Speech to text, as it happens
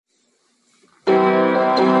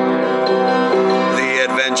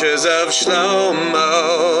adventures of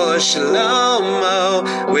Shlomo,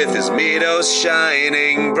 Shlomo, with his midos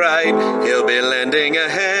shining bright, he'll be lending a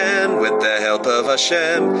hand with the help of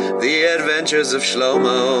Hashem, the adventures of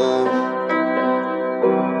Shlomo.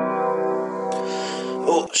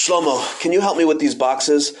 Oh, Shlomo, can you help me with these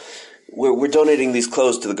boxes? We're donating these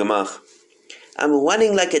clothes to the Gemach. I'm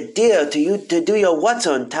running like a deer to do your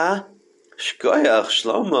watzon, ta? Shkoyach,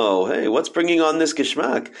 Shlomo. Hey, what's bringing on this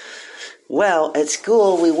geschmack? Well, at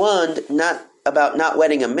school we warned about not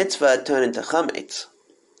wedding a mitzvah turn into chametz.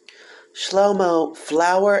 Shlomo,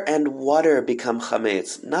 flour and water become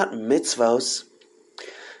chametz, not mitzvos.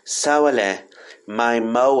 Sawale, my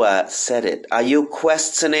moa said it. Are you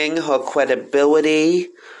questioning her credibility?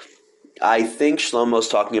 I think Shlomo's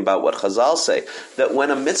talking about what Chazal say, that when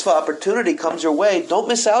a mitzvah opportunity comes your way, don't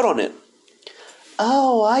miss out on it.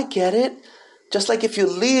 Oh, I get it. Just like if you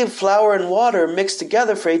leave flour and water mixed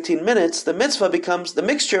together for 18 minutes, the mixture becomes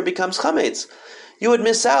chametz. You would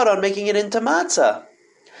miss out on making it into matzah.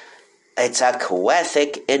 It's a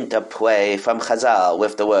classic interplay from Chazal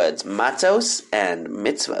with the words matzos and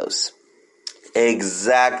mitzvos.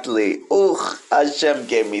 Exactly. Hashem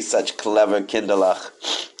gave me such clever kinderlach.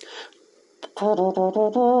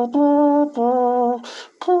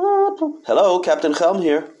 Hello, Captain Chelm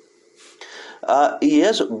here.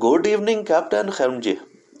 Yes, good evening, Captain Chelmji.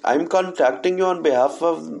 I'm contacting you on behalf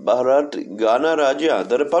of Bharat Gana Rajya,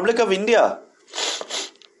 the Republic of India.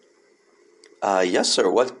 Yes,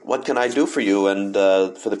 sir. What can I do for you and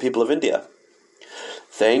for the people of India?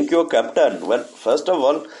 Thank you, Captain. Well, first of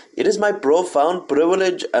all, it is my profound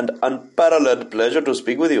privilege and unparalleled pleasure to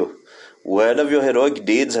speak with you. Word of your heroic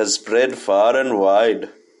deeds has spread far and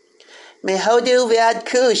wide. Mehodu Viad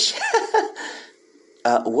Kush.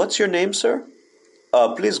 What's your name, sir?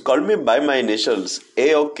 Please call me by my initials,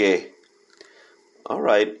 A.O.K. All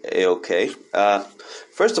right, A.O.K.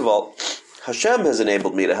 First of all, Hashem has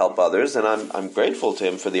enabled me to help others, and I'm grateful to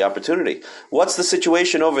him for the opportunity. What's the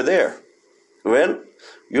situation over there? Well,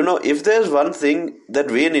 if there's one thing that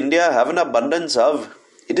we in India have an abundance of,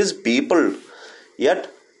 it is people. Yet,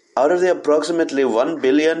 out of the approximately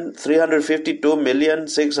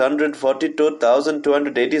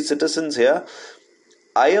 1,352,642,280 citizens here,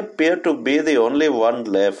 I appear to be the only one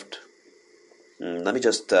left. Let me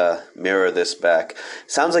just mirror this back.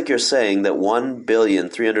 Sounds like you're saying that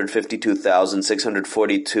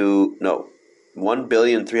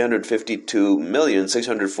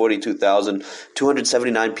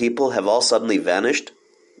 1,352,642,279 people have all suddenly vanished?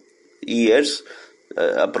 Yes,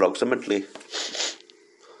 approximately.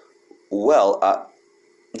 Well,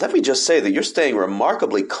 let me just say that you're staying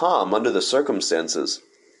remarkably calm under the circumstances.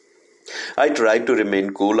 I try to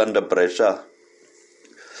remain cool under pressure.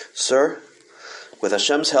 Sir, with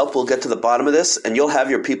Hashem's help, we'll get to the bottom of this, and you'll have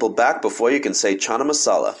your people back before you can say Chana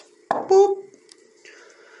Masala. Boop.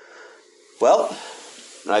 Well,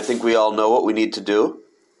 I think we all know what we need to do.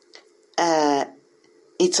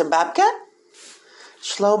 Eat some babka?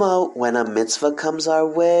 Shlomo, when a mitzvah comes our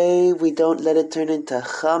way, we don't let it turn into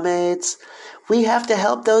chametz. We have to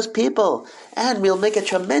help those people, and we'll make a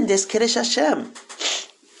tremendous Kiddush Hashem.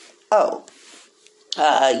 Oh,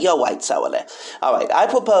 you're right, Sawale. All right, I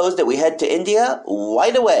propose that we head to India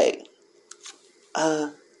right away.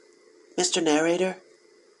 Mr. Narrator,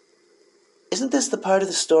 isn't this the part of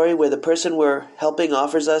the story where the person we're helping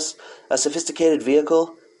offers us a sophisticated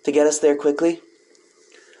vehicle to get us there quickly?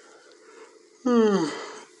 Mommy,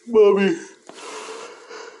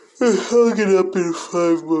 I'll get up in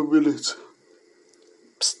 5 more minutes.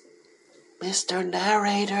 Psst. Mr.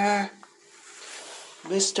 Narrator.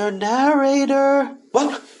 Mr. Narrator.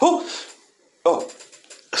 What? Oh,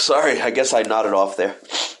 sorry, I guess I nodded off there.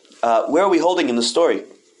 Where are we holding in the story?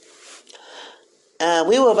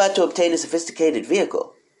 We were about to obtain a sophisticated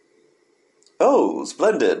vehicle. Oh,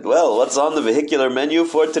 splendid. Well, what's on the vehicular menu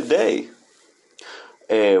for today?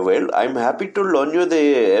 Well, I'm happy to loan you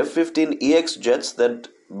the F-15EX jets that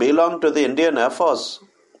belong to the Indian Air Force.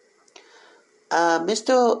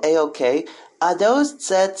 Mr. A.O.K., are those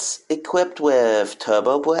jets equipped with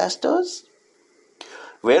turbo blasters?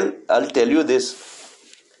 Well, I'll tell you this.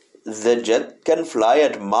 The jet can fly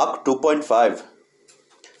at Mach 2.5.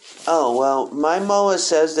 Oh, well, my moa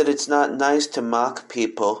says that it's not nice to mock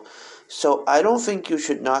people, so I don't think you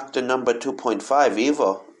should knock the number 2.5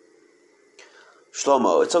 either.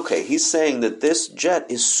 Shlomo, it's okay. He's saying that this jet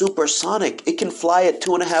is supersonic. It can fly at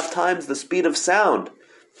 2.5 times the speed of sound.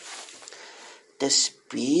 The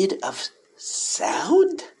speed of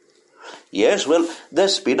sound? Yes, well, the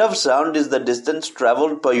speed of sound is the distance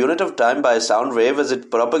traveled per unit of time by a sound wave as it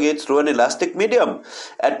propagates through an elastic medium.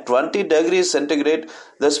 At 20 degrees centigrade,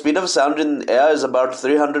 the speed of sound in air is about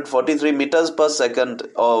 343 meters per second,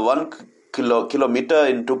 or 1 kilometer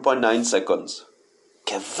in 2.9 seconds.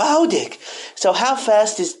 Gewaltig! So how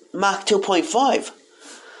fast is Mach 2.5?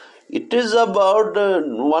 It is about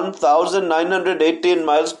 1,918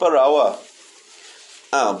 miles per hour.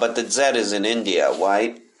 Oh, but that is in India,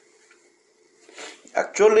 right?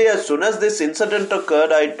 Actually, as soon as this incident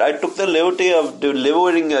occurred, I took the liberty of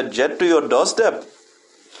delivering a jet to your doorstep,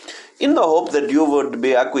 in the hope that you would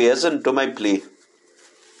be acquiescent to my plea.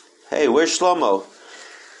 Hey, where's Shlomo?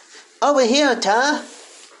 Over here, Ta.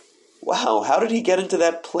 Wow, how did he get into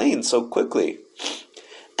that plane so quickly?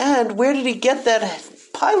 And where did he get that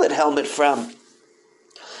pilot helmet from?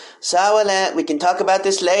 So, we can talk about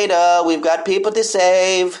this later. We've got people to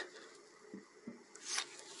save.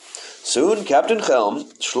 Soon, Captain Helm,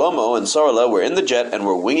 Shlomo, and Sorla were in the jet and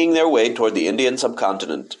were winging their way toward the Indian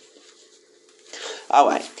subcontinent. All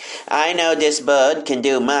right. I know this bird can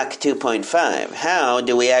do Mach 2.5. How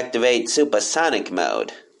do we activate supersonic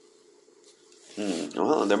mode?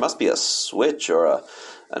 Well, there must be a switch or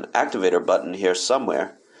an activator button here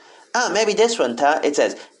somewhere. Oh, maybe this one, Ta. It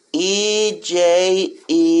says EJECT.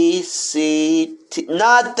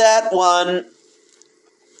 Not that one.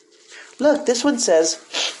 Look, this one says,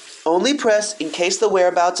 only press in case the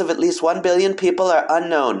whereabouts of at least 1 billion people are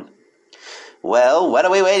unknown. Well, what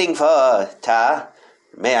are we waiting for, Ta?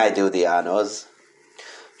 May I do the honors?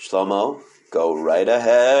 Shlomo, go right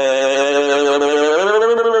ahead.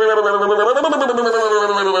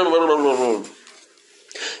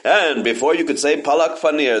 And before you could say Palak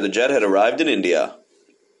Fanir, the jet had arrived in India.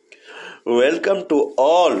 Welcome to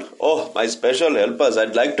all. Oh, my special helpers.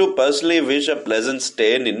 I'd like to personally wish a pleasant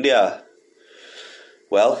stay in India.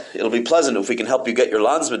 Well, it'll be pleasant if we can help you get your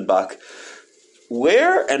landsman back.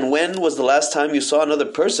 Where and when was the last time you saw another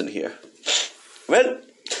person here? Well,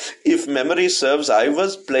 if memory serves, I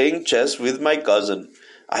was playing chess with my cousin.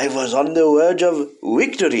 I was on the verge of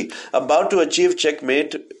victory, about to achieve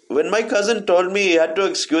checkmate, when my cousin told me he had to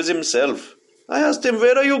excuse himself. I asked him,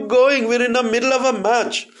 "Where are you going? We're in the middle of a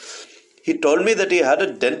match." He told me that he had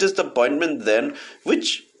a dentist appointment then,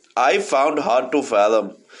 which I found hard to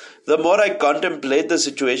fathom. The more I contemplate the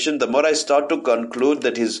situation, the more I start to conclude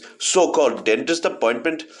that his so-called dentist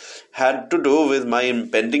appointment had to do with my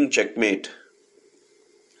impending checkmate.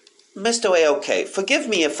 Mr. A.O.K., forgive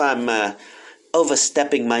me if I'm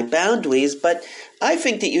overstepping my boundaries, but I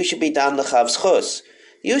think that you should be down the chavschus.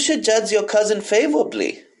 You should judge your cousin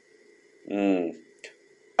favorably.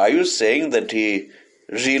 Are you saying that he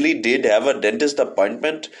really did have a dentist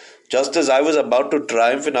appointment, just as I was about to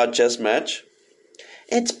triumph in our chess match?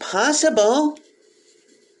 It's possible.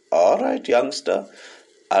 All right, youngster.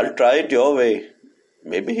 I'll try it your way.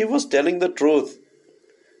 Maybe he was telling the truth.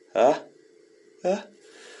 Achoo!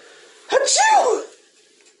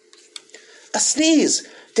 A sneeze.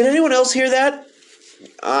 Did anyone else hear that?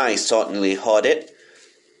 I certainly heard it,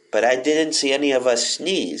 but I didn't see any of us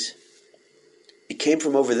sneeze. It came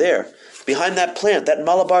from over there, behind that plant, that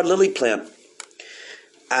Malabar lily plant.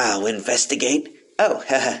 I'll investigate. Oh,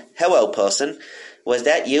 hello, person. Was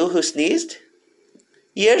that you who sneezed?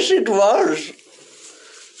 Yes, it was.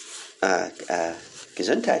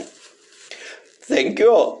 Gesundheit. Thank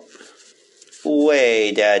you.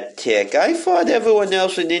 Wait a tick. I thought everyone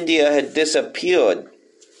else in India had disappeared.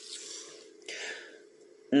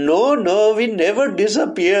 No, we never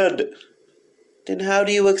disappeared. Then how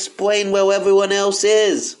do you explain where everyone else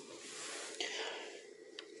is?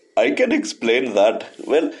 I can explain that.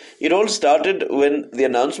 Well, it all started when the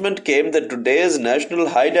announcement came that today is National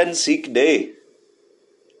Hide and Seek Day.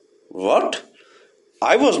 What?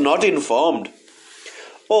 I was not informed.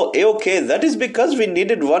 Oh, okay, that is because we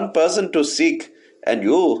needed one person to seek, and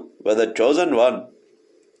you were the chosen one.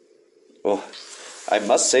 Oh, I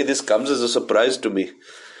must say this comes as a surprise to me.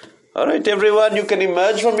 All right, everyone, you can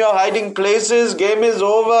emerge from your hiding places. Game is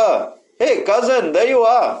over. Hey, cousin, there you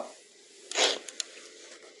are.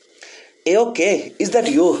 Okay, is that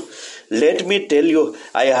you? Let me tell you,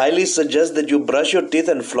 I highly suggest that you brush your teeth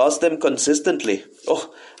and floss them consistently.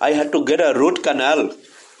 Oh, I had to get a root canal.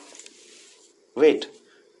 Wait,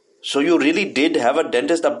 so you really did have a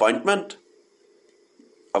dentist appointment?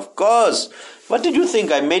 Of course. What did you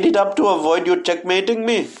think? I made it up to avoid you checkmating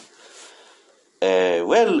me?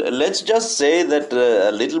 Well, let's just say that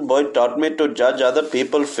a little boy taught me to judge other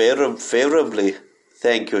people favorably.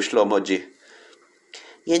 Thank you, Shlomo-ji.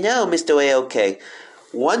 You know, Mr. A.O.K.,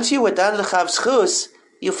 once you were done the Chavschus,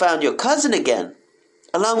 you found your cousin again,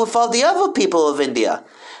 along with all the other people of India.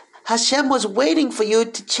 Hashem was waiting for you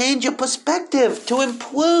to change your perspective, to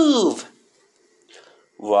improve.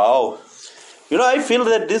 Wow. I feel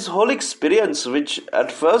that this whole experience, which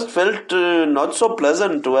at first felt not so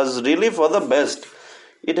pleasant, was really for the best.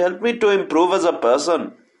 It helped me to improve as a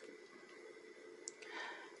person.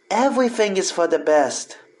 Everything is for the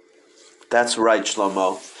best. That's right,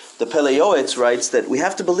 Shlomo. The Peleoitz writes that we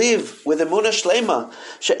have to believe with Emunah Shlema,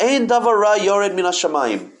 she'ein davar ra yored min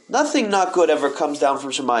hashamayim. Nothing not good ever comes down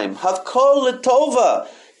from Shemayim. Hakol letova.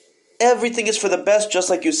 Everything is for the best, just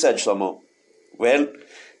like you said, Shlomo. Well,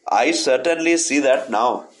 I certainly see that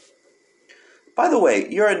now. By the way,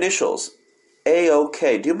 your initials,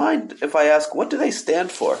 AOK, do you mind if I ask, what do they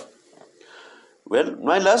stand for? Well,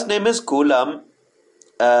 my last name is Kulam,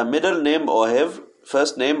 middle name Ohev,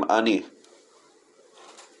 first name Ani.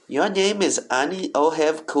 Your name is Ani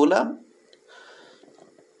Ohev Kulam?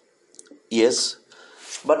 Yes,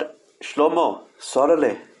 but Shlomo,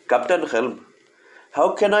 Sorale, Captain Helm,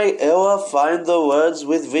 how can I ever find the words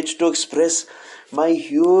with which to express my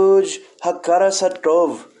huge hakaras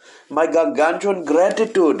hatov, my gargantuan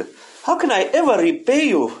gratitude? How can I ever repay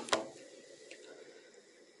you?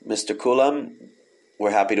 Mr. Kulam,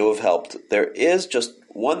 we're happy to have helped. There is just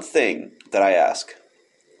one thing that I ask.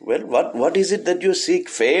 Well, what is it that you seek?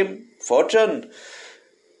 Fame? Fortune?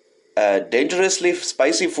 Dangerously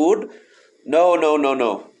spicy food?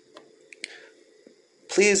 No.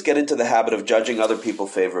 Please get into the habit of judging other people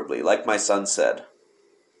favorably, like my son said.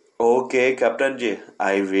 Okay, Captain Ji,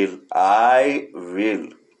 I will.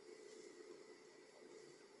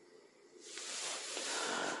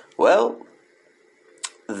 Well,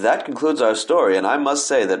 that concludes our story, and I must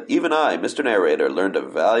say that even I, Mr. Narrator, learned a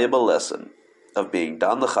valuable lesson of being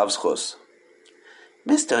Dan L'Chavschus.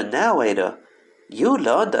 Mr. Narrator, you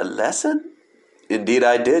learned a lesson? Indeed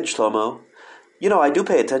I did, Shlomo. I do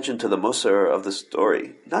pay attention to the musar of the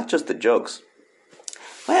story, not just the jokes.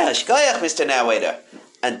 Well, shkoyach, Mr. Narrator.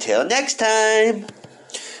 Until next time.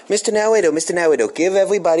 Mr. Narrator, give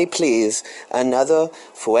everybody, please, another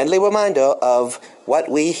friendly reminder of what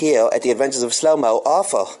we here at the Adventures of Shlomo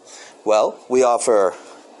offer. Well, we offer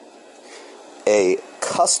a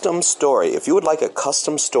custom story. If you would like a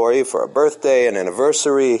custom story for a birthday, an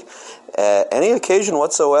anniversary, any occasion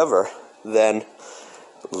whatsoever, then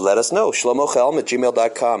let us know.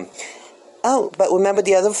 ShlomoChelm@gmail.com. Oh, but remember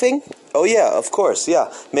the other thing? Oh, yeah, of course,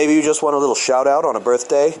 yeah. Maybe you just want a little shout-out on a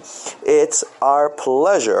birthday. It's our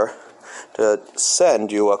pleasure to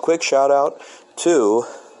send you a quick shout-out to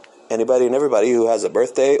anybody and everybody who has a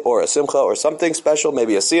birthday or a simcha or something special,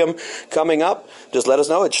 maybe a siyum coming up. Just let us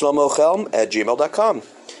know at ShlomoChelm@gmail.com.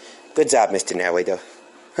 Good job, Mr. Narrator.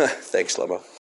 Thanks, Shlomo.